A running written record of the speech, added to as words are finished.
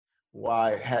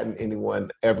why hadn't anyone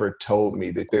ever told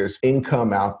me that there's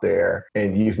income out there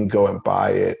and you can go and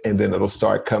buy it and then it'll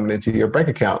start coming into your bank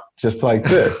account just like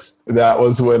this. That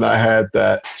was when I had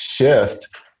that shift.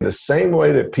 The same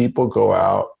way that people go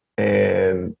out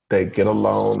and they get a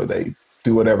loan or they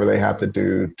do whatever they have to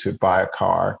do to buy a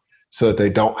car so that they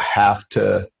don't have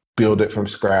to build it from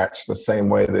scratch, the same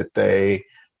way that they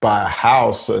buy a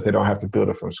house so that they don't have to build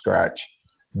it from scratch.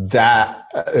 That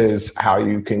is how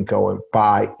you can go and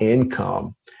buy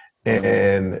income.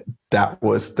 And that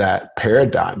was that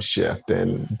paradigm shift,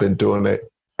 and been doing it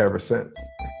ever since.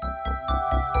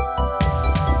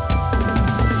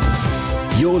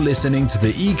 You're listening to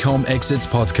the Ecom Exits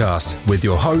podcast with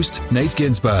your host, Nate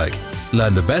Ginsberg.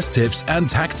 Learn the best tips and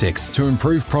tactics to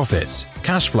improve profits,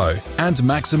 cash flow, and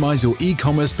maximize your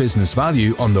e-commerce business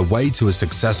value on the way to a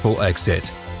successful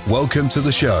exit. Welcome to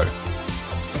the show.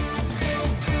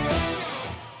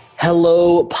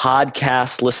 Hello,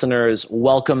 podcast listeners.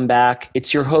 Welcome back.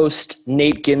 It's your host,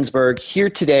 Nate Ginsberg, here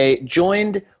today,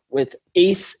 joined with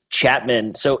Ace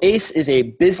Chapman. So Ace is a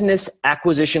business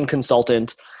acquisition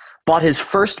consultant, bought his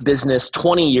first business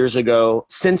 20 years ago.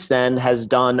 Since then, has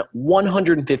done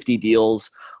 150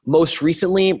 deals. Most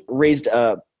recently, raised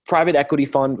a private equity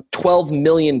fund, $12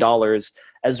 million,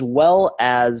 as well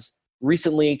as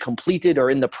recently completed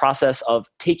or in the process of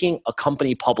taking a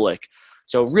company public.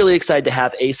 So really excited to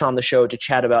have Ace on the show to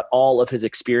chat about all of his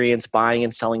experience buying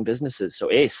and selling businesses. So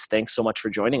Ace, thanks so much for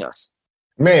joining us.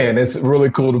 Man, it's really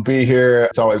cool to be here.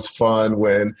 It's always fun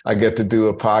when I get to do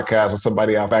a podcast with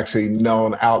somebody I've actually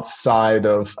known outside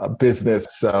of a business.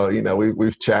 So,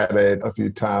 we've chatted a few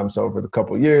times over the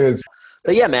couple of years.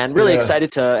 But yeah, man, really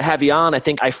excited to have you on. I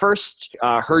think I first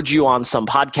heard you on some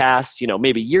podcasts,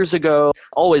 maybe years ago.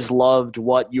 Always loved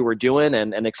what you were doing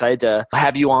and excited to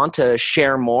have you on to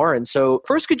share more. And so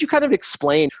first, could you kind of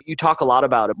explain, you talk a lot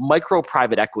about micro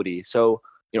private equity. So,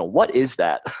 what is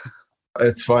that?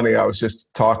 It's funny. I was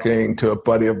just talking to a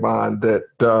buddy of mine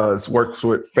that works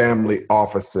with family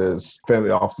offices.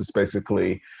 Family offices,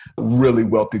 basically really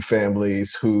wealthy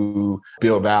families who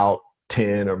build out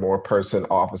 10 or more person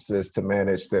offices to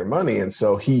manage their money. And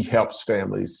so he helps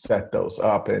families set those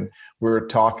up. And we were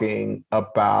talking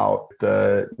about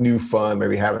the new fund,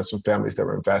 maybe having some families that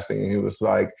were investing. And he was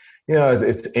like,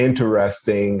 it's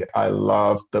interesting. I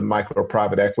love the micro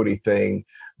private equity thing,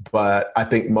 but I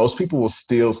think most people will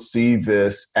still see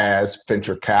this as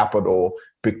venture capital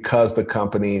because the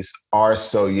companies are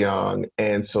so young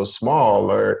and so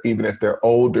small, or even if they're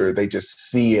older, they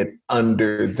just see it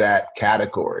under that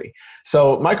category.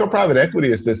 So micro private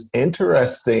equity is this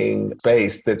interesting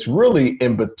space that's really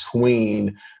in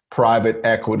between private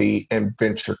equity and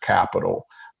venture capital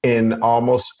in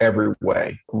almost every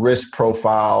way. Risk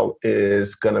profile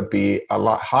is going to be a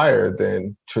lot higher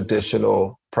than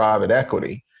traditional private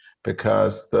equity,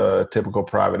 because the typical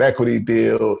private equity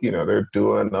deal, they're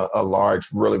doing a large,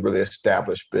 really, really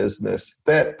established business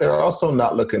that they're also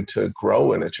not looking to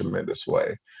grow in a tremendous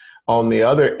way. On the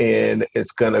other end,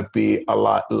 it's going to be a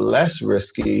lot less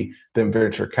risky than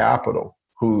venture capital,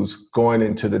 who's going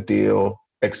into the deal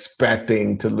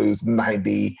expecting to lose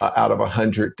 90 out of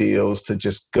 100 deals to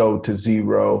just go to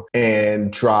zero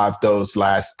and drive those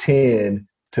last 10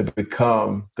 to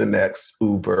become the next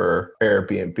Uber,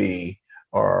 Airbnb,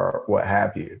 or what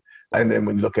have you. And then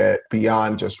when you look at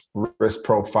beyond just risk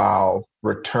profile,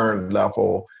 return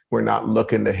level, we're not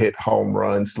looking to hit home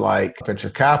runs like venture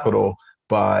capital,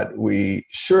 but we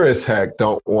sure as heck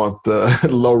don't want the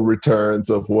low returns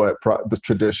of what the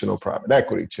traditional private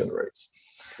equity generates.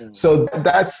 So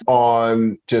that's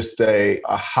on just a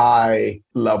high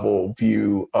level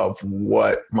view of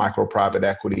what micro private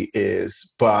equity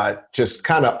is. But just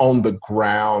kind of on the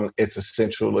ground, it's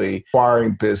essentially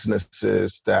acquiring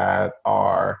businesses that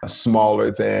are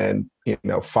smaller than,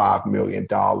 $5 million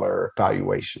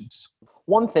valuations.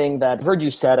 One thing that I've heard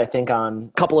you said, I think on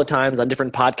a couple of times on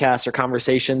different podcasts or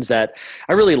conversations that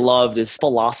I really loved is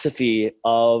philosophy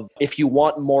of if you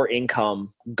want more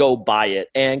income, go buy it.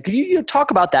 And could you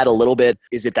talk about that a little bit?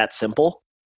 Is it that simple?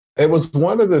 It was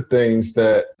one of the things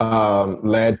that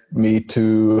led me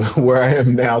to where I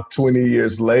am now 20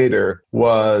 years later,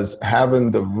 was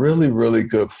having the really, really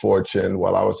good fortune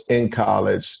while I was in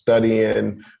college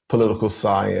studying political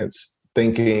science,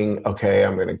 thinking, okay,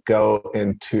 I'm going to go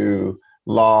into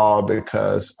law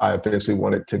because I eventually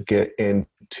wanted to get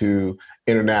into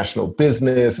international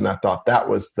business, and I thought that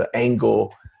was the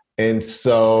angle. And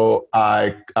so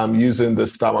I'm using the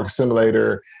stock market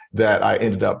simulator that I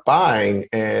ended up buying.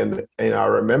 And I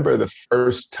remember the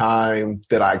first time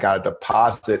that I got a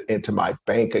deposit into my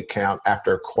bank account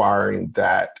after acquiring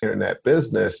that internet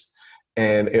business.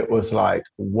 And it was like,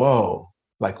 whoa,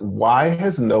 Like, why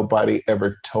has nobody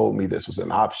ever told me this was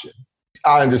an option?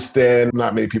 I understand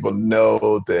not many people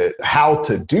know that how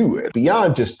to do it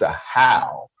beyond just the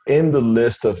how. In the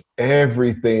list of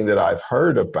everything that I've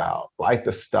heard about, like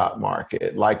the stock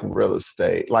market, like real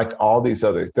estate, like all these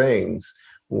other things,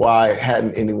 why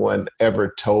hadn't anyone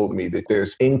ever told me that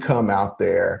there's income out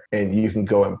there and you can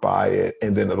go and buy it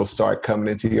and then it'll start coming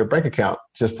into your bank account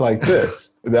just like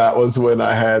this? That was when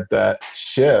I had that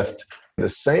shift. The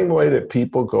same way that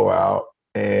people go out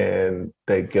and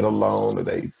they get a loan or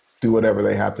they do whatever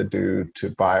they have to do to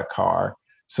buy a car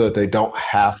so that they don't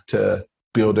have to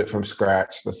build it from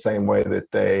scratch, the same way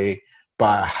that they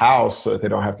buy a house so that they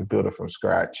don't have to build it from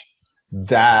scratch.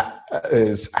 That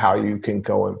is how you can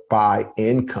go and buy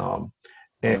income.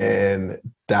 And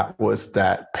that was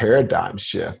that paradigm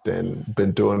shift, and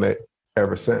been doing it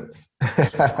ever since.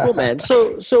 Cool, man.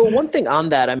 So one thing on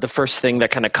that, the first thing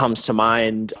that kind of comes to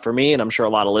mind for me, and I'm sure a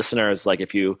lot of listeners, like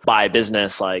if you buy a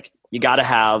business, like you got to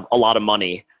have a lot of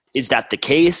money. Is that the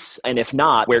case? And if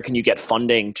not, where can you get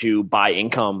funding to buy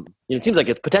income? It seems like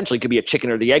it potentially could be a chicken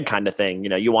or the egg kind of thing.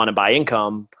 You want to buy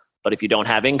income, but if you don't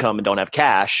have income and don't have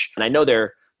cash, and I know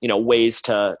there are, ways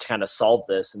to kind of solve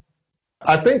this.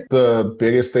 I think the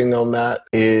biggest thing on that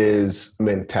is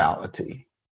mentality.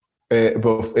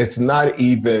 It's not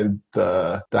even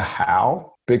the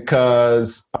how,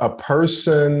 because a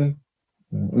person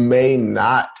may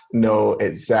not know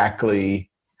exactly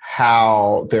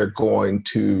how they're going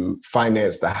to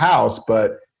finance the house,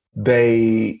 but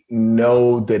they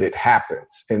know that it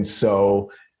happens. And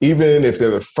so even if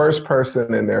they're the first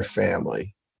person in their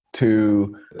family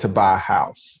to buy a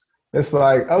house, it's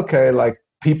like, okay, like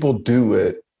people do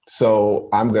it, so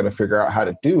I'm going to figure out how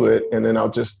to do it, and then I'll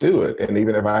just do it. And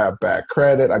even if I have bad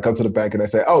credit, I go to the bank and they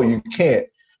say, oh, you can't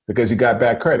because you got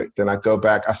bad credit. Then I go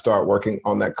back, I start working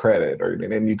on that credit. And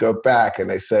then you go back and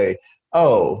they say,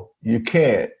 oh, you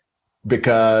can't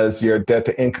because your debt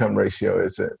to income ratio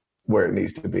isn't where it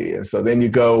needs to be. And so then you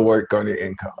go work on your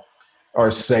income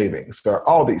or savings or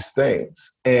all these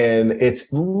things. And it's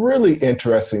really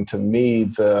interesting to me,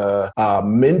 the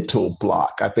mental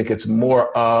block. I think it's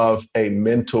more of a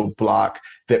mental block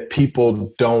that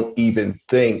people don't even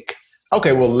think,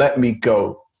 okay, well, let me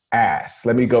go ask.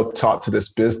 Let me go talk to this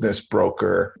business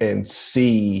broker and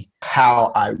see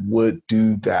how I would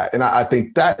do that. And I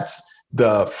think that's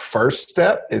the first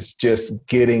step, is just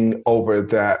getting over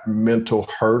that mental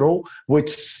hurdle, which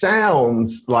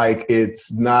sounds like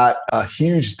it's not a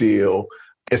huge deal,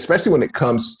 especially when it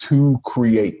comes to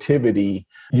creativity.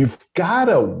 You've got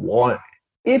to want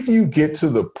it. If you get to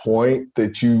the point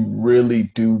that you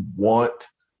really do want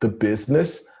the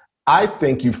business, I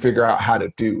think you figure out how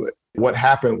to do it. What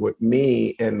happened with me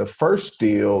in the first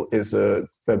deal is a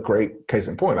great case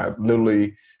in point. I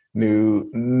literally knew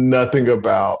nothing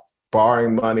about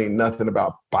borrowing money, nothing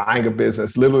about buying a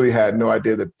business, literally had no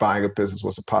idea that buying a business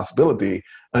was a possibility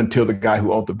until the guy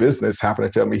who owned the business happened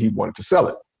to tell me he wanted to sell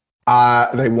it.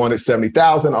 They wanted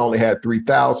 $70,000. I only had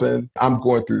 $3,000. I'm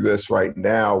going through this right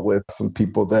now with some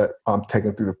people that I'm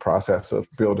taking through the process of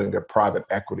building a private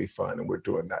equity fund, and we're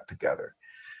doing that together.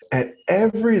 At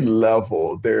every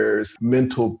level, there's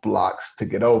mental blocks to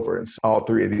get over. And so all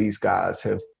three of these guys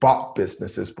have bought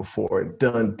businesses before and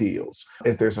done deals.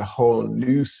 There's a whole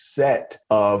new set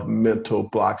of mental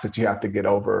blocks that you have to get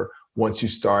over once you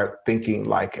start thinking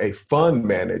like a fund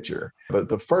manager. But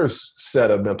the first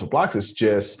set of mental blocks is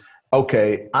just,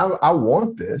 okay, I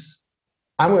want this.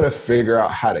 I'm going to figure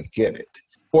out how to get it.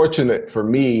 Fortunate for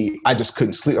me, I just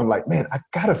couldn't sleep. I'm like, man, I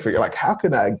got to figure, like, how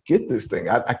can I get this thing?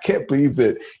 I can't believe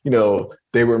that,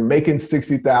 they were making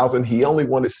 60,000. He only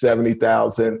wanted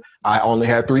 70,000. I only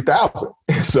had 3,000.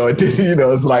 So it did,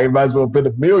 it's like, it might as well have been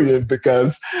 $1 million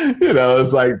because,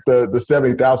 it's like the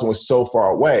 70,000 was so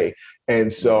far away.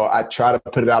 And so I try to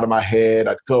put it out of my head.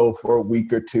 I'd go for a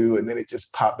week or two, and then it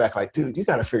just popped back like, dude, you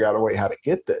got to figure out a way how to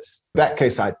get this. That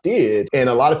case I did. And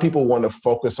a lot of people want to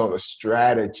focus on the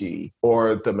strategy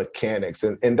or the mechanics.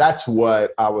 And that's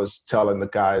what I was telling the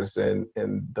guys in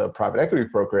the private equity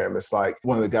program. It's like,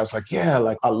 one of the guys like, yeah,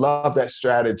 like I love that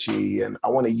strategy and I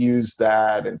want to use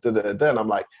that. And then I'm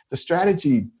like, the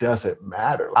strategy doesn't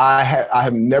matter. I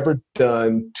have never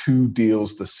done two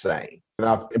deals the same. And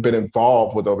I've been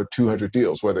involved with over 200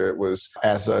 deals, whether it was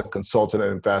as a consultant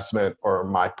and investment or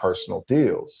my personal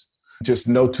deals. Just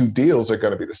no two deals are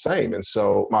going to be the same. And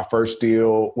so my first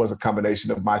deal was a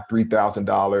combination of my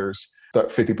 $3,000,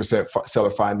 50% seller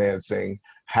financing,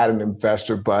 had an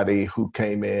investor buddy who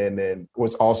came in and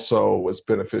was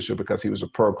beneficial because he was a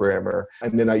programmer.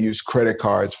 And then I used credit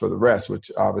cards for the rest,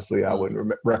 which obviously I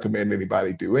wouldn't recommend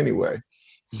anybody do anyway.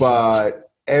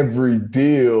 But every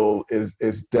deal is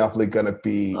definitely going to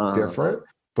be different.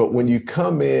 But when you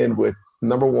come in with,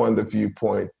 number one, the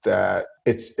viewpoint that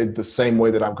it's in the same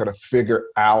way that I'm going to figure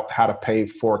out how to pay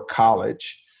for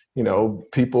college,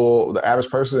 people, the average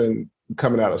person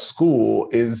coming out of school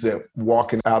isn't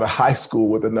walking out of high school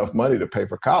with enough money to pay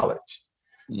for college.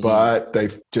 But they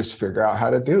just figure out how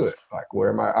to do it. Like,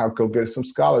 I'll go get some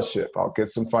scholarship. I'll get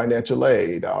some financial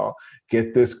aid. I'll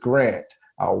get this grant.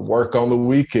 I'll work on the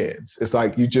weekends. It's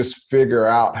like you just figure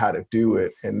out how to do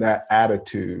it. And that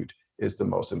attitude is the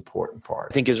most important part.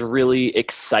 I think is really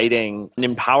exciting and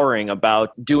empowering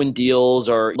about doing deals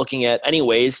or looking at any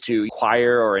ways to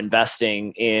acquire or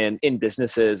investing in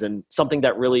businesses. And something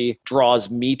that really draws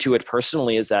me to it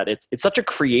personally is that it's such a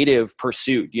creative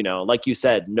pursuit. Like you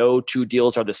said, no two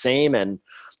deals are the same. And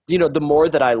the more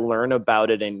that I learn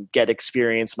about it and get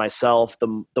experience myself,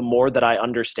 the more that I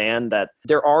understand that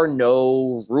there are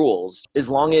no rules. As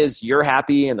long as you're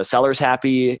happy and the seller's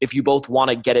happy, if you both want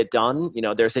to get it done,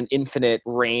 there's an infinite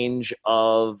range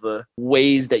of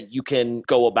ways that you can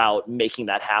go about making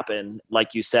that happen.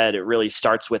 Like you said, it really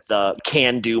starts with the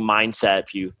can-do mindset.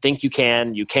 If you think you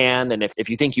can, you can. And if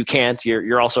you think you can't,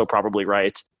 you're also probably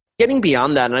right. Getting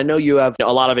beyond that, and I know you have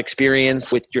a lot of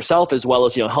experience with yourself as well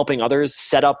as helping others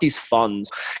set up these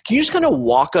funds. Can you just kind of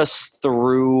walk us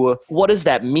through what does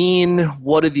that mean?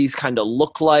 What do these kind of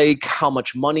look like? How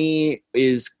much money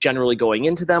is generally going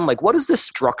into them? Like, what is this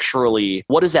structurally?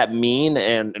 What does that mean,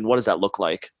 and what does that look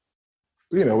like?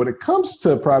 When it comes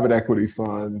to private equity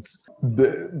funds,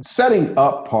 the setting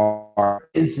up part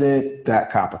isn't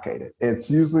that complicated. It's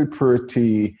usually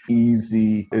pretty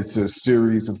easy. It's a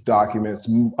series of documents.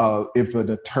 If an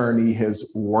attorney has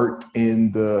worked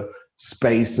in the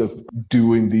space of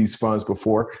doing these funds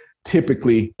before,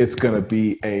 typically it's going to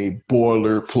be a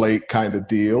boilerplate kind of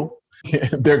deal.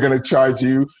 They're going to charge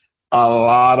you a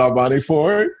lot of money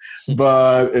for it,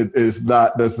 but it is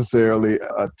not necessarily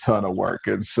a ton of work.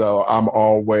 And so I'm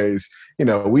always,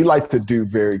 we like to do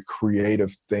very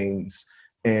creative things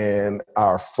in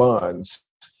our funds.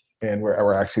 And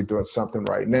we're actually doing something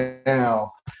right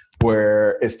now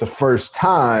where it's the first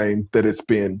time that it's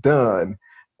being done.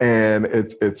 And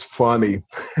it's funny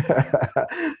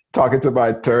talking to my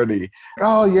attorney.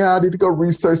 Oh yeah, I need to go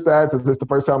research that. Since it's the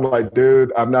first time, I'm like,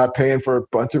 dude, I'm not paying for a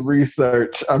bunch of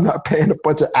research. I'm not paying a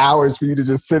bunch of hours for you to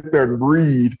just sit there and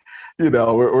read. We're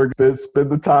going to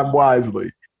spend the time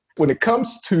wisely. When it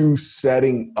comes to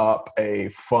setting up a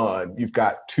fund, you've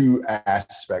got two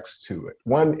aspects to it.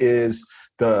 One is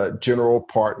the general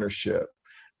partnership.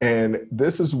 And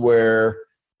this is where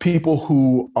people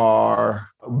who are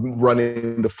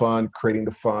running the fund, creating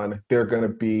the fund, they're going to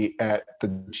be at the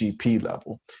GP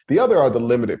level. The other are the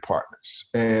limited partners.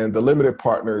 And the limited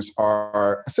partners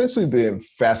are essentially the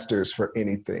investors for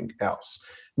anything else.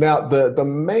 Now, the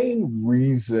main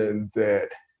reason that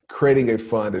creating a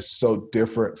fund is so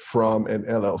different from an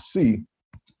LLC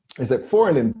is that for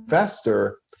an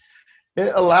investor,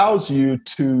 it allows you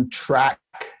to track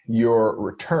your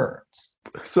returns.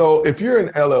 So if you're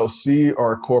an LLC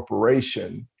or a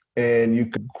corporation and you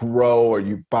could grow or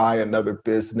you buy another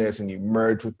business and you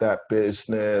merge with that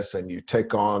business and you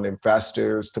take on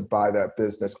investors to buy that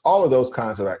business, all of those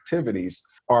kinds of activities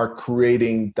are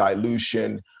creating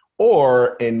dilution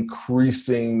or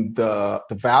increasing the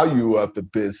value of the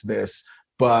business.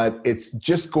 But it's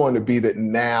just going to be that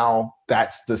now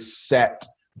that's the set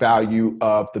value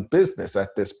of the business at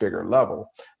this bigger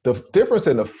level. The difference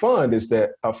in a fund is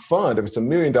that a fund, if it's $1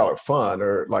 million fund,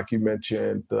 or like you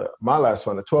mentioned, my last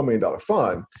fund, a $12 million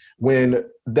fund, when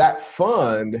that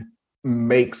fund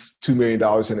makes $2 million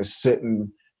and is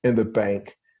sitting in the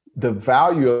bank, the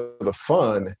value of the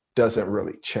fund doesn't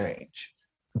really change,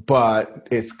 but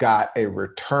it's got a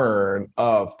return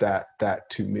of that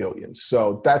 $2 million.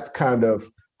 So that's kind of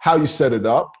how you set it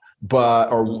up,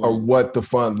 or what the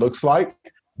fund looks like,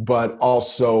 but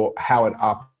also how it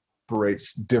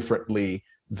operates differently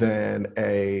than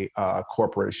a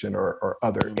corporation or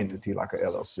other entity like a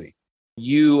LLC.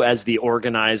 You as the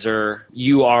organizer,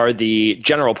 you are the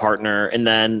general partner, and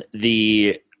then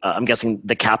I'm guessing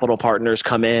the capital partners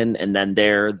come in, and then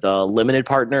they're the limited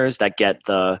partners that get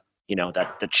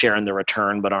that share in the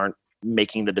return but aren't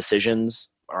making the decisions,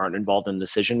 aren't involved in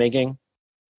decision making.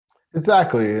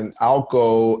 Exactly. And I'll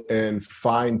go and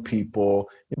find people.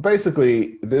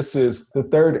 Basically, this is the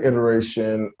third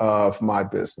iteration of my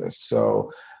business.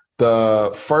 So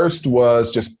the first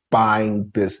was just buying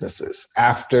businesses.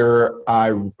 After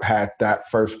I had that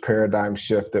first paradigm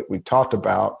shift that we talked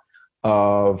about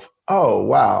of, oh,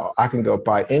 wow, I can go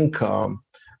buy income.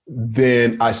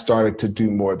 Then I started to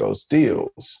do more of those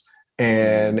deals.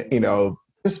 And,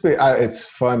 It's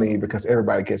funny because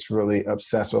everybody gets really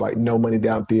obsessed with like no money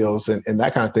down deals and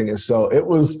that kind of thing. And so it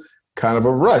was kind of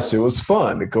a rush. It was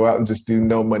fun to go out and just do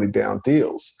no money down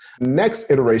deals.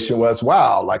 Next iteration was,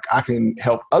 wow, like I can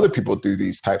help other people do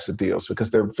these types of deals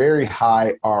because they're very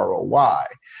high ROI.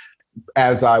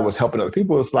 As I was helping other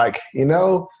people, it's like,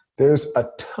 there's a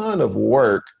ton of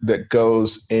work that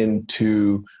goes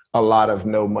into a lot of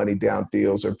no money down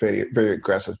deals or very, very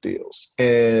aggressive deals.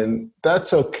 And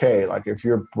that's okay. Like if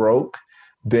you're broke,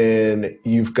 then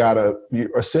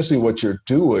essentially what you're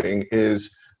doing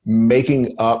is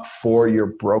making up for your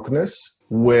brokenness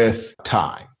with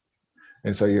time.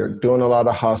 And so you're doing a lot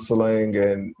of hustling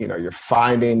and, you're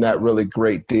finding that really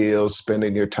great deal,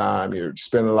 spending your time, you're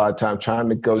spending a lot of time trying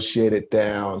to negotiate it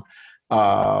down.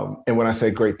 And when I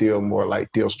say great deal, more like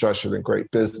deal structure than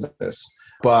great business.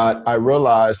 But I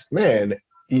realized, man,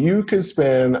 you can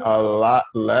spend a lot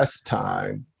less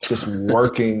time just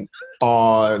working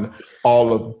on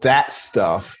all of that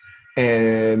stuff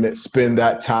and spend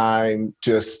that time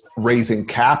just raising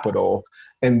capital.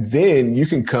 And then you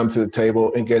can come to the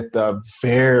table and get the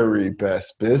very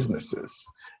best businesses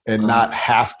and not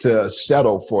have to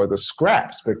settle for the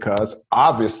scraps, because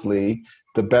obviously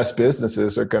the best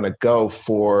businesses are going to go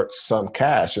for some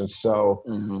cash. And so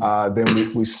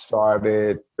then we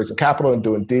started raising capital and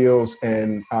doing deals,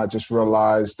 and just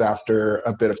realized after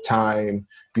a bit of time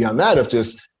beyond that of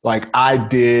just like, I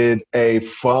did a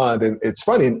fund. And it's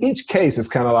funny, in each case, it's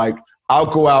kind of like, I'll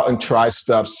go out and try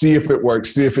stuff, see if it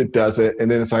works, see if it doesn't.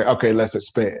 And then it's like, okay, let's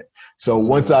expand. So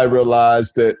once I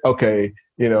realized that, okay,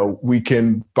 we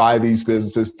can buy these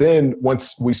businesses, then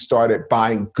once we started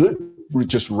buying we're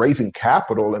just raising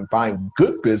capital and buying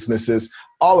good businesses,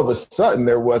 all of a sudden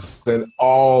there wasn't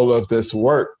all of this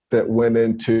work that went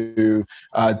into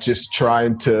just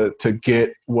trying to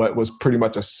get what was pretty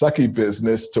much a sucky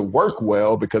business to work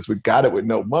well because we got it with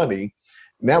no money.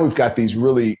 Now we've got these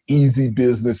really easy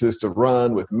businesses to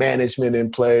run with management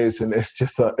in place, and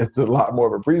it's a lot more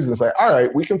of a breeze. And it's like, all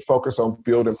right, we can focus on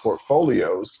building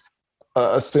portfolios.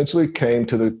 Essentially came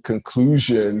to the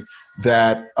conclusion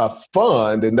that a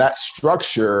fund and that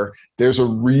structure, there's a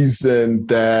reason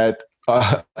that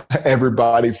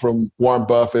everybody from Warren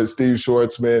Buffett, Steve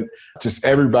Schwarzman, just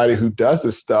everybody who does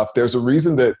this stuff, there's a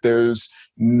reason that there's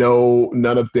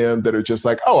none of them that are just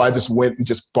like, oh, I just went and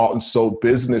just bought and sold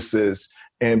businesses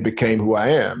and became who I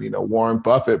am. Warren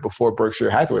Buffett, before Berkshire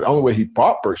Hathaway, the only way he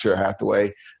bought Berkshire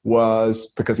Hathaway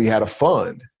was because he had a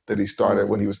fund that he started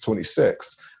when he was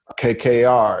 26.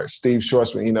 KKR, Steve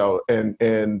Schwarzman,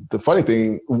 and the funny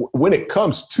thing, when it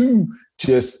comes to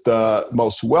just the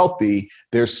most wealthy,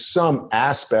 there's some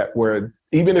aspect where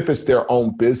even if it's their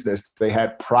own business, they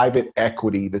had private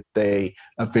equity that they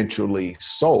eventually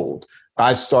sold.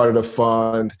 I started a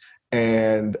fund,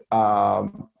 and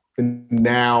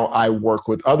now I work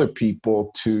with other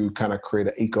people to kind of create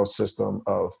an ecosystem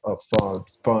of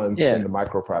funds in the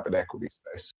micro private equity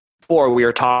space. Before we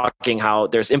were talking how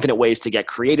there's infinite ways to get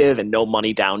creative and no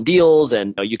money down deals,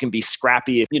 and you can be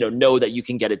scrappy if know that you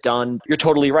can get it done. You're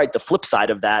totally right. The flip side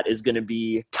of that is going to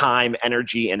be time,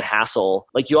 energy, and hassle.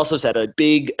 Like you also said, a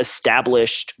big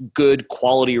established, good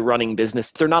quality running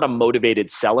business, they're not a motivated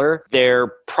seller.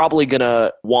 They're probably going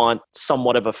to want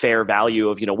somewhat of a fair value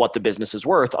of what the business is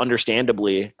worth,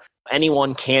 understandably.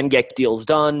 Anyone can get deals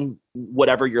done,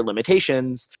 whatever your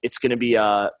limitations. It's going to be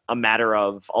a matter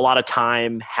of a lot of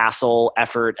time, hassle,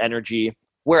 effort, energy.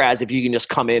 Whereas if you can just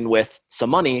come in with some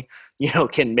money,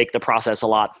 can make the process a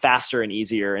lot faster and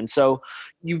easier. And so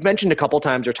you've mentioned a couple of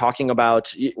times, you're talking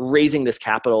about raising this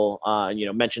capital,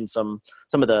 mentioned some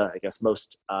of the, I guess,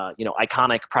 most,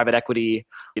 iconic private equity,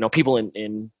 people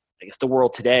in I guess the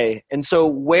world today. And so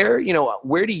where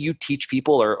do you teach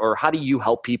people or how do you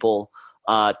help people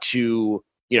to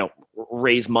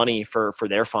raise money for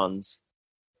their funds?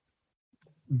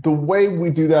 The way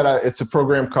we do that, it's a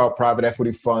program called Private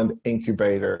Equity Fund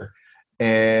Incubator.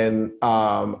 And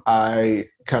I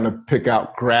kind of pick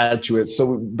out graduates. So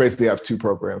we basically have two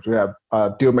programs. We have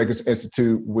Dealmakers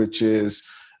Institute, which is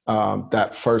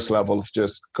that first level of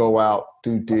just go out,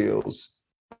 do deals,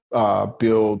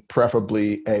 build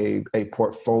preferably a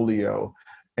portfolio.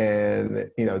 And,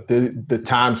 the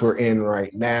times we're in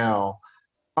right now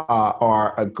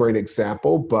are a great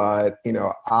example. But,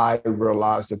 I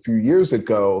realized a few years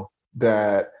ago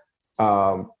that,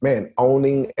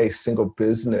 owning a single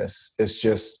business is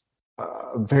just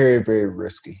very, very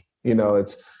risky.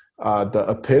 It's the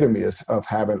epitome of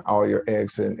having all your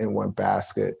eggs in one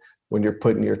basket. When you're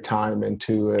putting your time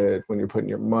into it, when you're putting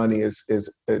your money is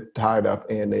tied up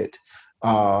in it,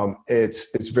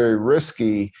 it's very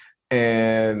risky.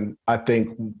 And I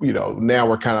think, now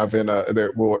we're kind of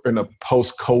we're in a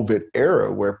post-COVID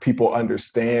era where people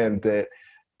understand that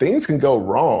things can go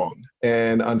wrong.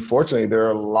 And unfortunately, there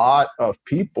are a lot of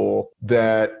people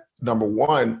that, number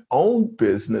one, own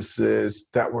businesses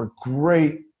that were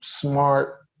great,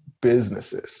 smart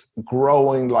businesses,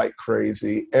 growing like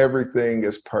crazy. Everything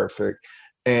is perfect.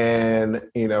 And,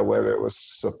 whether it was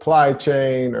supply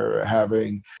chain or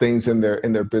having things in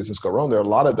their business go wrong, there are a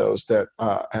lot of those that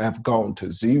have gone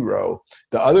to zero.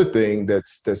 The other thing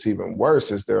that's even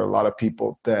worse is there are a lot of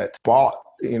people that bought,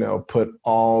 put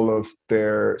all of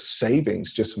their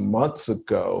savings just months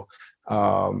ago,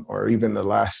 or even the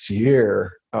last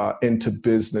year, into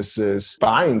businesses,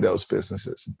 buying those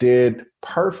businesses, did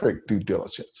perfect due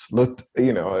diligence, looked,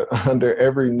 under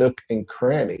every nook and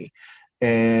cranny,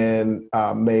 and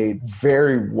made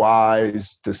very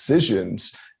wise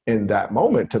decisions in that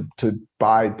moment to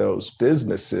buy those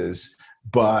businesses.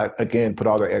 But again, put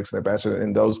all their eggs in their basket,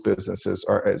 and those businesses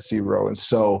are at zero. And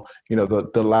so,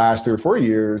 the last 3 or 4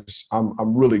 years,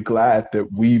 I'm really glad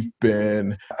that we've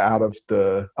been out of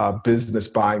the business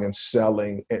buying and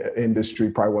selling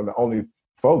industry, probably one of the only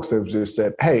folks that have just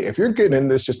said, hey, if you're getting in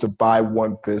this just to buy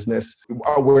one business,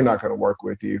 we're not going to work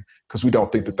with you because we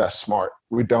don't think that that's smart.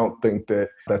 We don't think that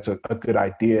that's a good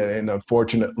idea. And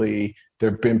unfortunately, there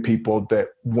have been people that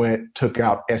took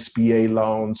out SBA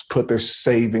loans, put their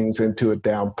savings into a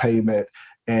down payment.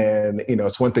 And,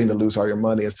 it's one thing to lose all your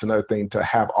money. It's another thing to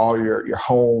have all your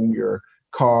home, your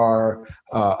car,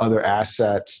 other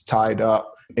assets tied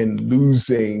up in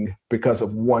losing because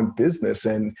of one business.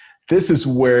 And this is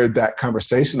where that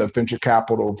conversation of venture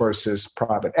capital versus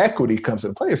private equity comes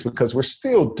in place, because we're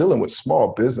still dealing with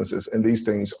small businesses and these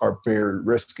things are very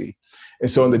risky. And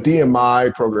so in the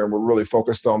DMI program, we're really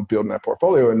focused on building that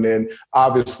portfolio. And then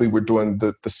obviously we're doing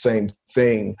the same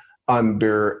thing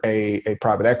under a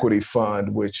private equity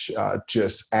fund, which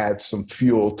just adds some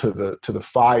fuel to the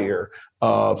fire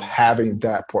of having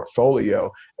that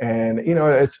portfolio. And,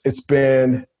 it's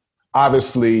been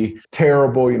obviously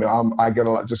terrible. I get a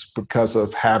lot just because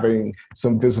of having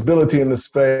some visibility in the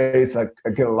space. I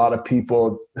get a lot of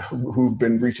people who've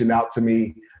been reaching out to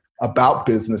me about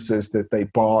businesses that they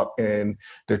bought and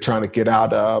they're trying to get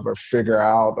out of or figure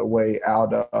out a way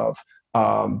out of,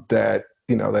 that,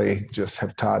 they just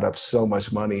have tied up so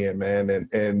much money in, man.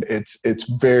 And it's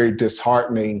very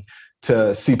disheartening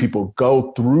to see people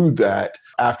go through that.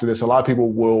 After this, a lot of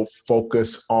people will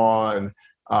focus on,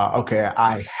 okay,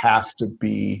 I have to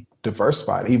be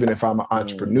diversified. Even if I'm an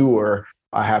entrepreneur,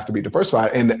 I have to be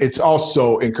diversified. And it's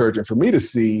also encouraging for me to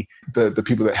see the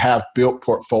people that have built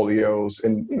portfolios,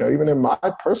 and, even in my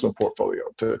personal portfolio,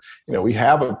 we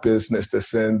have a business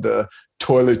that's in the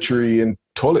toiletry and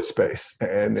toilet space,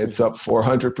 and it's up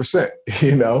 400%.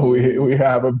 We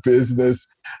have a business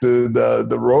to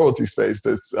the royalty space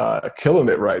that's killing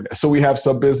it right now. So we have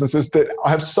some businesses that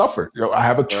have suffered. I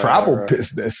have a travel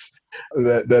business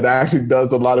that actually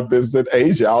does a lot of business in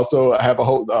Asia. I also have a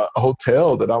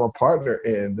hotel that I'm a partner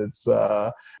in that's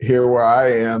here where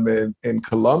I am in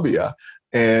Colombia.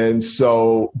 And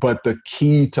so, but the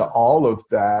key to all of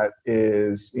that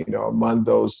is, among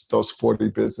those 40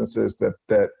 businesses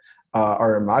that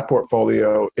are in my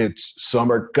portfolio,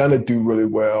 some are gonna do really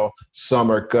well,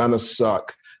 some are gonna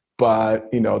suck.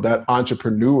 But that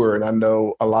entrepreneur, and I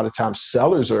know a lot of times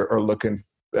sellers are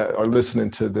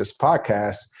listening to this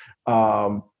podcast.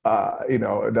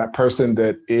 That person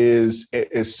that is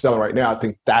selling right now, I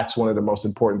think that's one of the most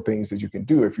important things that you can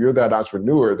do. If you're that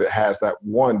entrepreneur that has that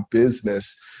one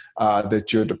business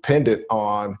that you're dependent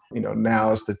on,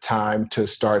 now is the time to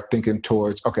start thinking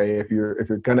towards, okay, if you're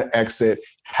going to exit,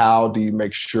 how do you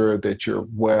make sure that you're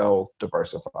well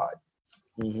diversified?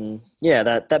 Mm-hmm. Yeah,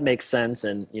 that makes sense.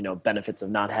 And, benefits of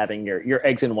not having your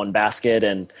eggs in one basket,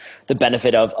 and the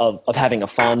benefit of having a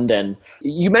fund. And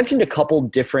you mentioned a couple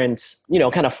different,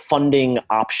 kind of funding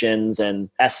options, and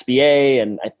SBA.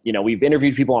 And, we've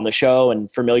interviewed people on the show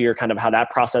and familiar kind of how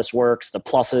that process works, the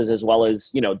pluses as well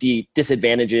as, the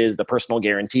disadvantages, the personal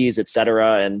guarantees, et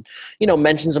cetera. And,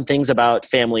 mentioned some things about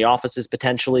family offices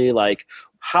potentially. Like,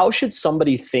 how should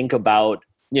somebody think about,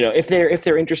 if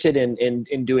they're interested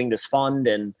in doing this fund,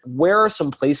 and where are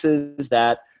some places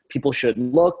that people should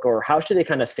look, or how should they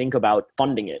kind of think about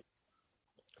funding it?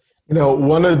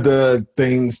 One of the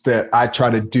things that I try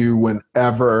to do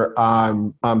whenever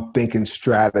I'm thinking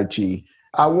strategy,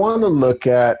 I want to look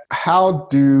at, how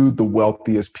do the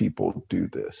wealthiest people do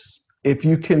this? If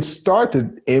you can start to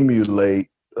emulate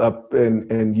up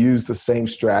and use the same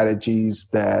strategies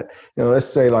that, let's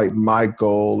say like my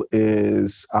goal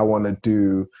is I want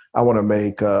to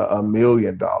make $1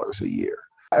 million a year.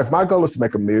 If my goal is to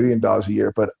make $1 million a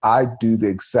year, but I do the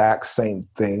exact same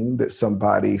thing that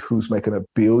somebody who's making $1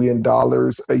 billion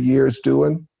a year is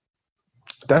doing,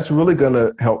 that's really going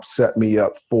to help set me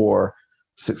up for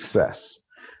success.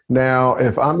 Now,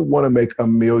 if I want to make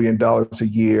 $1 million a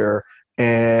year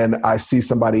and I see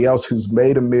somebody else who's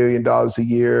made $1 million a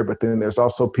year, but then there's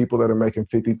also people that are making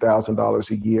 $50,000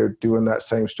 a year doing that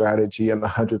same strategy and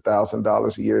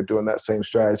 $100,000 a year doing that same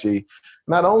strategy.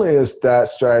 Not only does that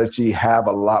strategy have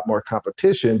a lot more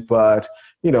competition, but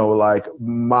like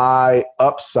my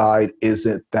upside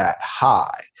isn't that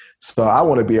high. So I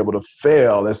want to be able to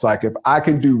fail. It's like if I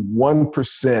can do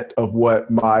 1% of what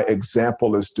my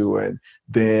example is doing,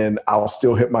 then I'll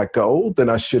still hit my goal, then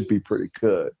I should be pretty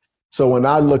good. So when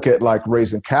I look at like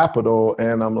raising capital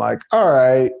and I'm like, all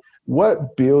right,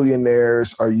 what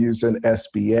billionaires are using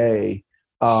SBA?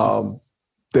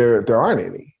 There aren't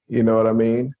any, you know what I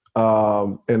mean?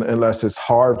 And unless it's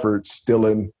Harvard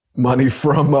stealing money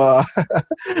from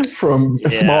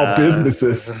small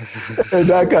businesses and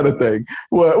that kind of thing,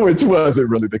 which wasn't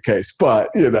really the case, but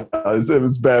it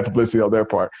was bad publicity on their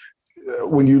part.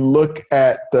 When you look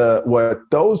at what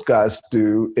those guys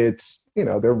do, it's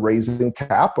they're raising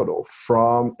capital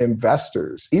from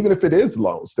investors, even if it is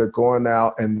loans. They're going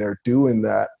out and they're doing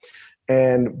that.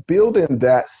 And building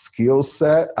that skill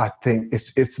set, I think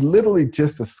it's literally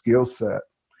just a skill set.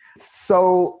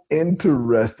 So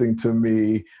interesting to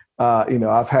me.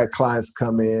 I've had clients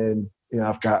come in,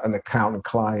 I've got an accountant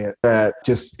client that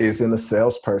just isn't a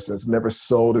salesperson, has never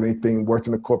sold anything, worked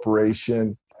in a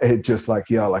corporation. It just I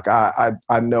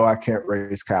know I can't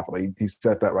raise capital. He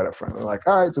said that right up front. I'm like,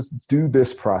 all right, just do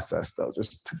this process though,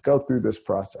 just to go through this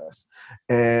process.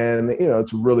 And,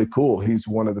 it's really cool. He's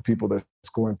one of the people that's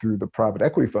going through the private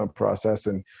equity fund process.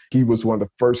 And he was one of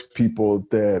the first people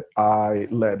that I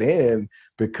let in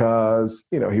because,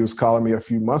 he was calling me a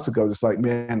few months ago, just like,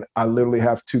 man, I literally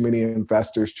have too many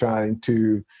investors trying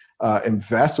to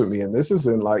invest with me. And this is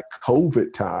in like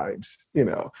COVID times,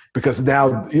 because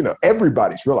now,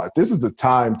 everybody's realized this is the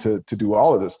time to do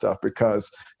all of this stuff,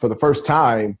 because for the first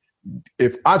time,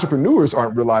 if entrepreneurs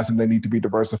aren't realizing they need to be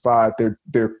diversified,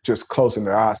 they're just closing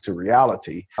their eyes to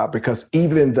reality, because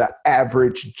even the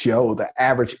average Joe, the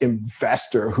average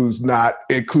investor who's not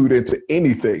included into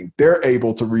anything, they're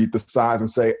able to read the signs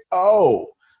and say, oh,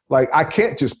 like, I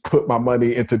can't just put my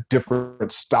money into different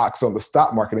stocks on the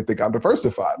stock market and think I'm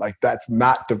diversified. Like, that's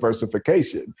not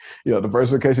diversification.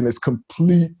 Diversification is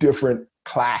complete different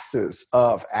classes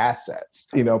of assets,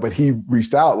 but he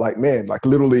reached out like, man, like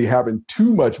literally having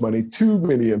too much money, too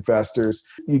many investors.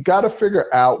 You got to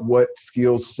figure out what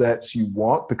skill sets you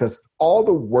want, because all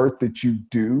the work that you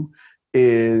do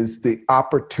is the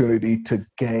opportunity to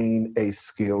gain a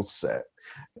skill set.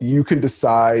 You can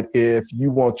decide if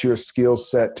you want your skill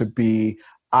set to be,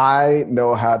 I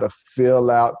know how to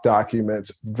fill out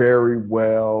documents very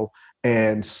well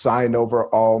and sign over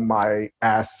all my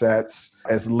assets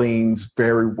as liens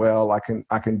very well. I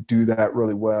can do that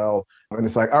really well. And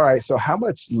it's like, all right, so how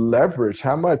much leverage,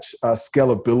 how much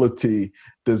scalability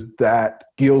does that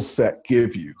skill set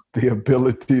give you? The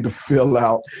ability to fill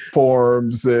out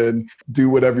forms and do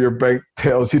whatever your bank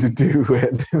tells you to do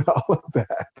and all of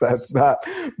that. That's not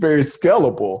very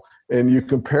scalable. And you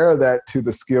compare that to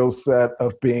the skill set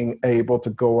of being able to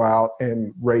go out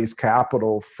and raise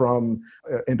capital from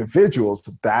individuals.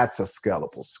 That's a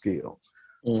scalable skill.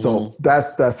 Mm-hmm. So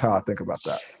that's how I think about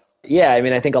that. Yeah, I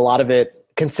mean, I think a lot of it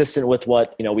consistent with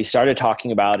what we started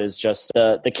talking about is just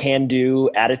the can-do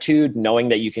attitude, knowing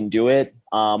that you can do it,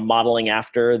 modeling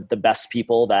after the best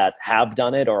people that have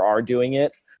done it or are doing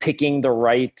it, picking the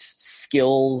right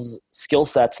skill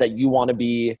sets that you want to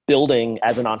be building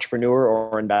as an entrepreneur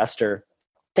or investor.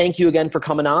 Thank you again for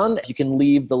coming on. If you can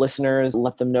leave the listeners,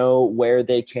 let them know where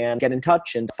they can get in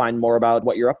touch and find more about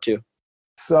what you're up to.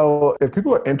 So if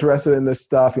people are interested in this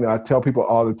stuff, I tell people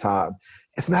all the time,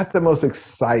 it's not the most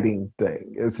exciting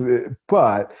thing.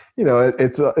 But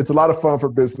it's a lot of fun for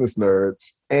business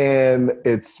nerds, and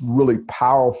it's really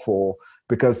powerful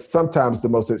because sometimes the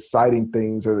most exciting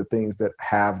things are the things that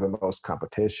have the most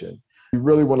competition. If you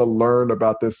really want to learn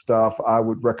about this stuff, I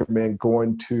would recommend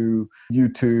going to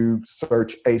YouTube,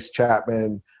 search Ace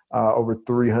Chapman, over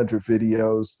 300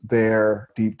 videos there,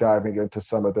 deep diving into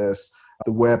some of this.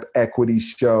 The Web Equity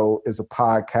Show is a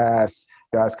podcast.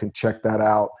 You guys can check that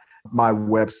out. My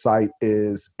website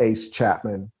is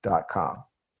acechapman.com.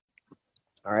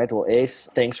 All right. Well, Ace,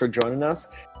 thanks for joining us.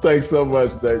 Thanks so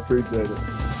much, Dave. Appreciate it.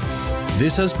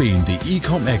 This has been the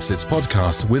Ecom Exits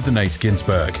podcast with Nate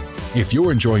Ginsberg. If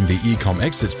you're enjoying the Ecom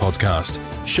Exits podcast,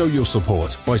 show your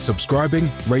support by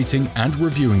subscribing, rating, and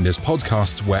reviewing this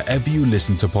podcast wherever you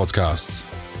listen to podcasts.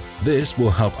 This will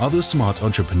help other smart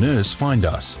entrepreneurs find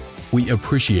us. We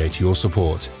appreciate your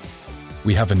support.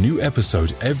 We have a new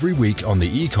episode every week on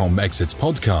the Ecom Exits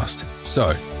podcast,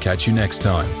 so catch you next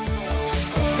time.